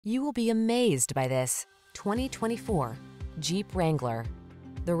You will be amazed by this 2024 Jeep Wrangler.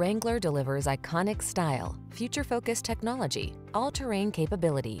 The Wrangler delivers iconic style, future-focused technology, all-terrain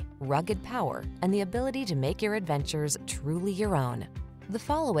capability, rugged power, and the ability to make your adventures truly your own. The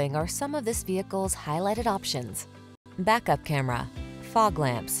following are some of this vehicle's highlighted options: backup camera, fog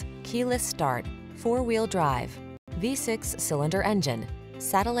lamps, keyless start, four-wheel drive, V6 cylinder engine,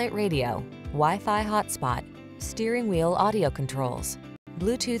 satellite radio, Wi-Fi hotspot, steering wheel audio controls,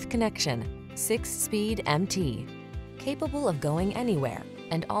 Bluetooth connection, 6-speed MT. Capable of going anywhere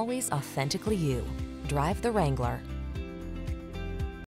and always authentically you. Drive the Wrangler.